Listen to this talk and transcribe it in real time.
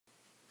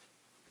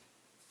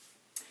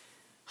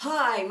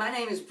Hi, my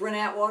name is Brent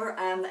Atwater.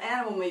 I'm the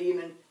animal medium,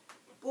 and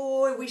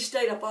boy, we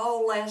stayed up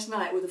all last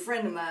night with a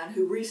friend of mine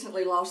who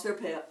recently lost their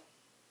pet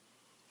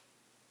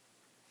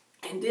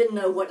and didn't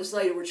know what to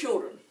say to her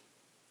children.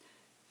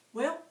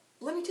 Well,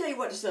 let me tell you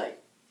what to say.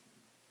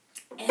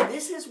 And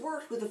this has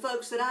worked with the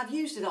folks that I've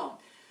used it on.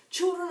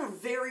 Children are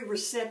very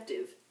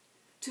receptive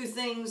to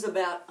things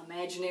about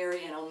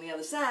imaginary and on the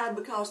other side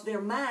because their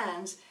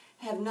minds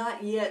have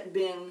not yet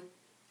been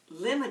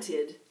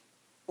limited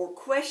or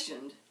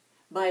questioned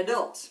by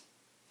adults.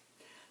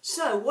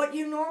 So what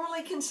you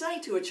normally can say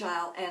to a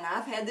child, and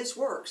I've had this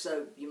work,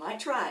 so you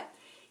might try it,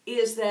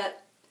 is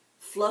that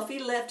Fluffy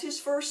left his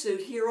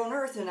fursuit here on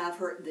earth, and I've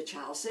heard the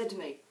child said to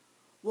me,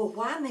 well,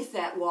 why, Miss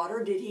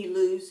Atwater, did he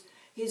lose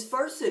his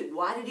fursuit?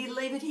 Why did he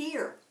leave it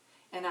here?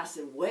 And I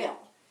said,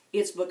 well,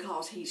 it's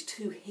because he's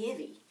too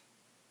heavy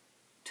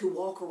to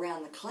walk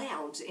around the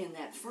clouds in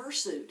that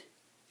fursuit.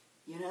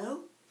 You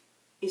know?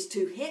 It's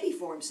too heavy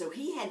for him, so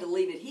he had to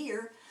leave it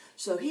here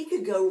so he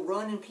could go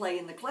run and play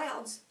in the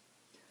clouds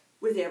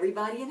with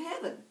everybody in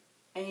heaven.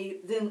 And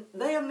then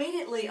they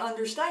immediately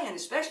understand,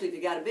 especially if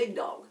you got a big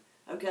dog,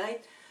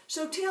 okay?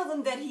 So tell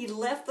them that he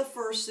left the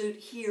fursuit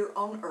here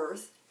on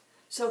earth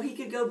so he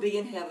could go be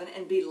in heaven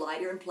and be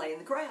lighter and play in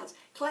the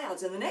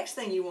clouds. And the next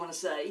thing you want to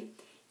say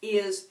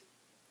is,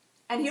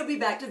 and he'll be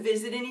back to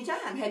visit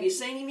anytime. Have you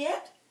seen him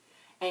yet?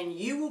 And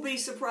you will be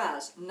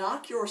surprised,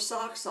 knock your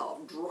socks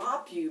off,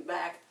 drop you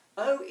back,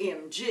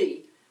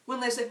 OMG, when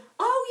they say,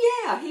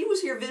 oh yeah, he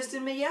was here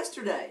visiting me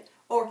yesterday.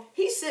 Or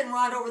he's sitting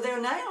right over there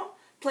now,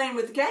 playing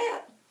with the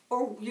cat.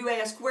 Or you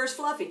ask, where's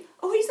Fluffy?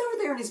 Oh, he's over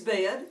there in his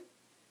bed.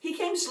 He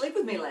came to sleep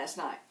with me last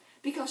night.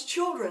 Because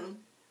children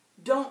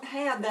don't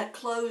have that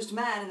closed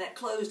mind and that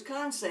closed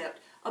concept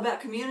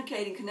about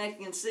communicating,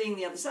 connecting, and seeing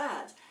the other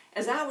sides.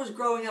 As I was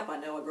growing up, I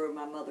know I drove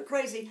my mother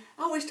crazy,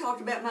 I always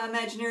talked about my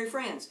imaginary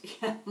friends.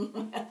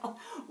 Well,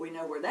 we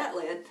know where that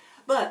led.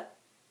 But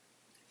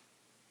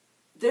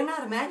they're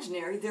not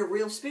imaginary, they're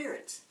real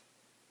spirits.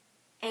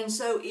 And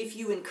so if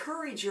you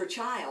encourage your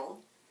child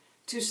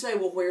to say,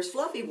 well, where's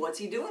Fluffy? What's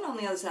he doing on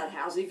the other side?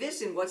 How's he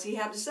visiting? What's he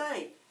have to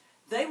say?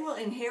 They will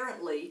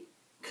inherently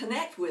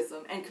connect with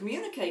them and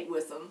communicate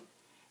with them.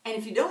 And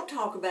if you don't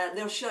talk about it,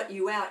 they'll shut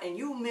you out, and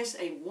you'll miss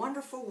a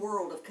wonderful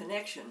world of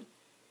connection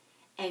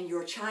and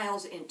your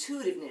child's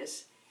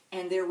intuitiveness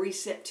and their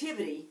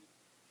receptivity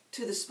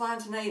to the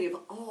spontaneity of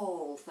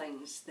all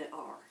things that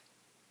are.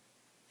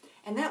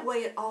 And that way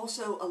it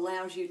also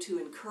allows you to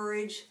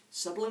encourage,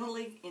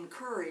 subliminally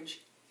encourage,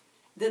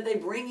 that they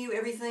bring you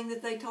everything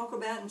that they talk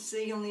about and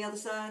see on the other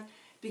side,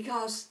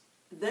 because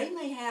they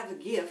may have a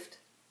gift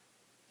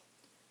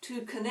to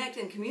connect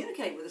and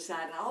communicate with the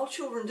side. And all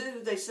children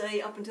do, they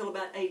say, up until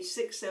about age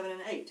 6, 7,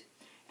 and 8.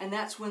 And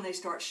that's when they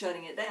start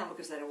shutting it down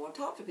because they don't want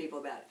to talk to people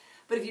about it.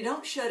 But if you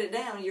don't shut it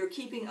down, you're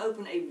keeping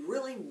open a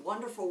really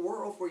wonderful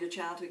world for your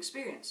child to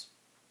experience.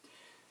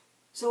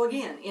 So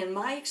again, in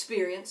my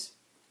experience,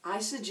 I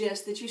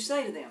suggest that you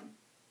say to them,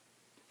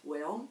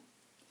 well,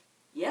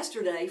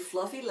 yesterday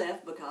Fluffy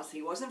left because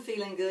he wasn't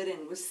feeling good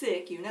and was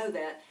sick, you know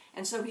that,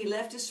 and so he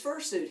left his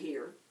fursuit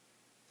here,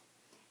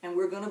 and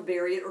we're going to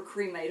bury it or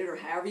cremate it or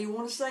however you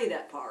want to say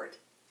that part,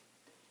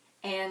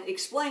 and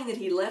explain that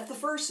he left the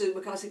fursuit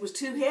because it was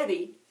too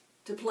heavy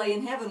to play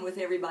in heaven with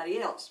everybody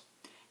else,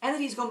 and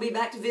that he's going to be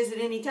back to visit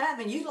any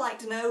time, and you'd like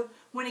to know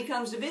when he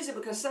comes to visit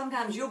because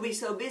sometimes you'll be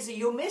so busy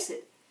you'll miss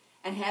it.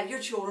 And have your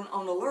children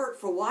on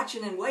alert for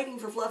watching and waiting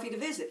for Fluffy to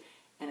visit.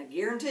 And I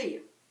guarantee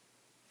you,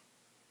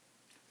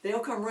 they'll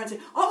come run and say,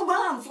 oh,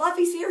 Mom,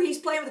 Fluffy's here, he's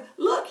playing with,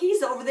 look,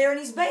 he's over there in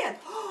his bed.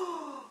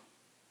 Oh,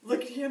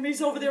 look at him,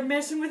 he's over there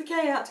messing with the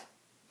cat.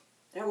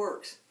 That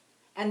works.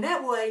 And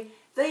that way,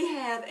 they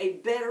have a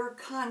better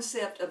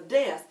concept of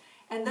death,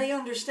 and they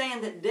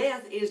understand that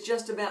death is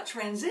just about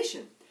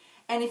transition.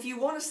 And if you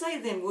want to say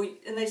to them, well,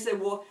 and they say,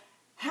 well,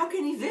 how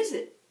can he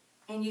visit?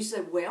 And you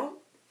say, well,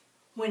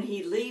 when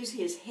he leaves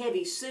his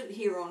heavy suit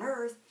here on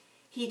earth,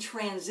 he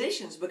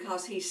transitions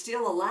because he's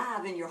still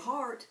alive in your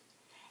heart,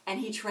 and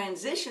he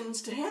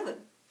transitions to heaven.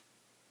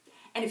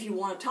 And if you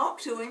want to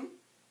talk to him,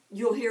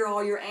 you'll hear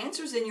all your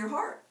answers in your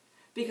heart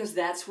because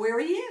that's where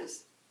he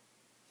is.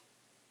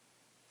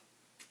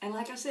 And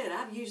like I said,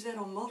 I've used that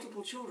on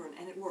multiple children,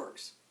 and it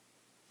works.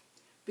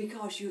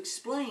 Because you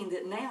explain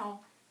that now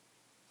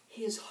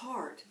his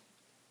heart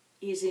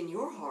is in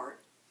your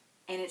heart,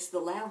 and it's the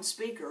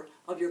loudspeaker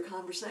of your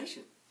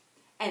conversation.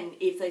 And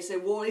if they say,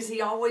 well, is he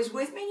always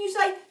with me? And you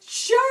say,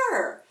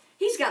 sure.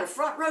 He's got a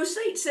front row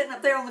seat sitting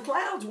up there on the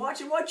clouds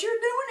watching what you're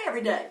doing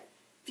every day.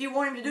 If you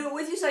want him to do it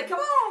with you, say, come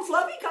on,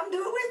 Fluffy, come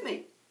do it with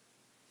me.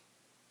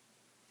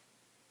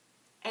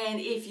 And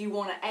if you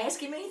want to ask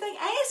him anything,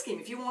 ask him.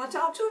 If you want to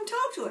talk to him,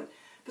 talk to him.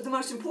 But the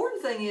most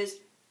important thing is,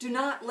 do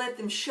not let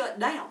them shut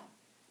down.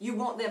 You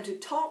want them to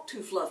talk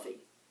to Fluffy.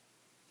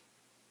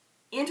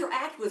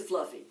 Interact with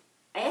Fluffy.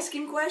 Ask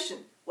him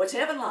questions. What's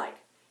heaven like?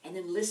 And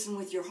then listen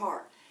with your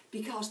heart.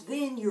 Because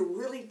then you're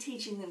really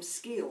teaching them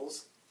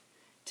skills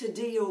to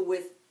deal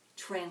with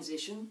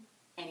transition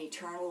and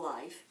eternal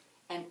life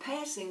and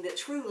passing that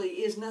truly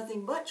is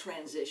nothing but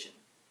transition.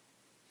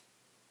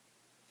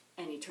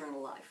 and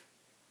eternal life.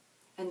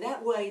 And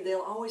that way they'll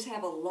always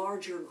have a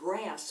larger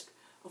grasp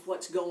of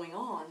what's going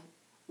on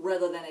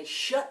rather than a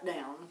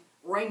shutdown,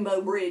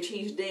 Rainbow Bridge,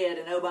 he's dead,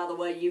 and oh, by the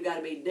way, you got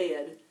to be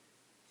dead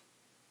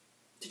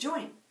to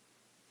join him.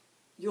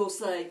 You'll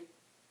say,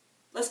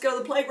 let's go to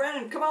the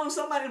playground and come on,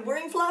 somebody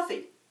bring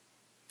Fluffy.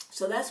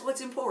 So that's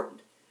what's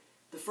important.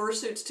 The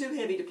fursuit's too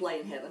heavy to play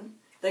in heaven.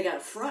 They got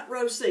a front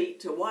row seat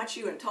to watch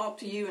you and talk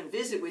to you and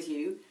visit with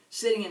you,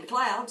 sitting in the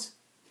clouds.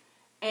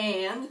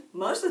 And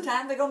most of the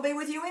time, they're going to be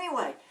with you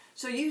anyway.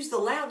 So use the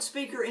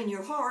loudspeaker in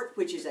your heart,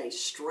 which is a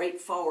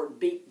straightforward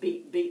beep,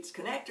 beep, beats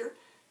connector.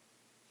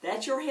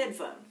 That's your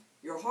headphone.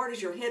 Your heart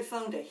is your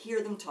headphone to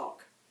hear them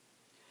talk.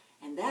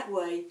 And that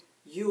way,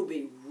 you'll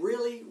be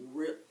really,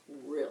 really,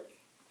 really,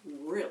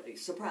 really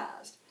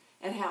surprised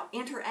at how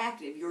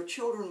interactive your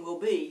children will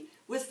be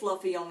with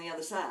Fluffy on the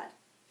other side.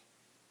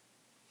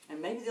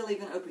 And maybe they'll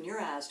even open your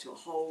eyes to a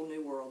whole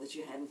new world that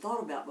you hadn't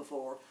thought about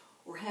before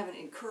or haven't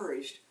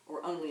encouraged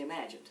or only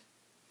imagined.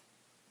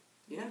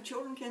 You know,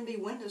 children can be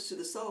windows to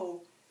the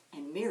soul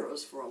and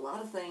mirrors for a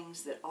lot of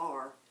things that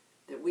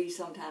we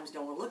sometimes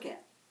don't want to look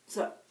at.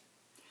 So,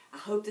 I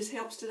hope this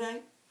helps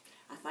today.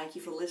 I thank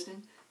you for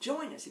listening.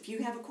 Join us. If you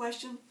have a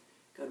question,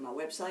 go to my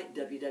website,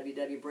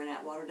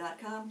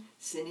 www.brentatwater.com.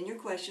 Send in your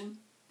question.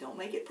 Don't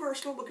make it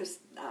personal because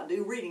I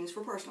do readings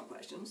for personal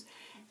questions.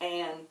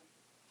 And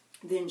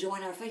then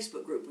join our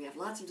Facebook group. We have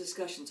lots of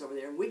discussions over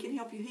there, and we can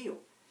help you heal.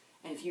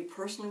 And if you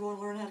personally want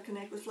to learn how to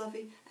connect with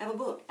Fluffy, I have a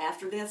book,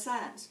 After Death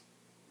Signs.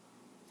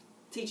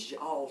 Teaches you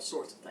all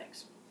sorts of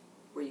things,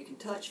 where you can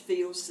touch,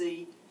 feel,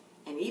 see,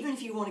 and even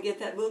if you want to get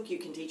that book, you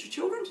can teach your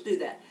children to do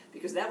that,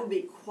 because that would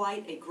be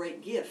quite a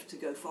great gift to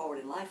go forward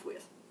in life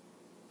with.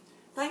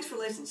 Thanks for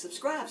listening.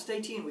 Subscribe.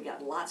 Stay tuned. We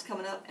got lots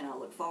coming up, and I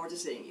look forward to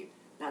seeing you.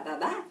 Bye, bye,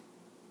 bye.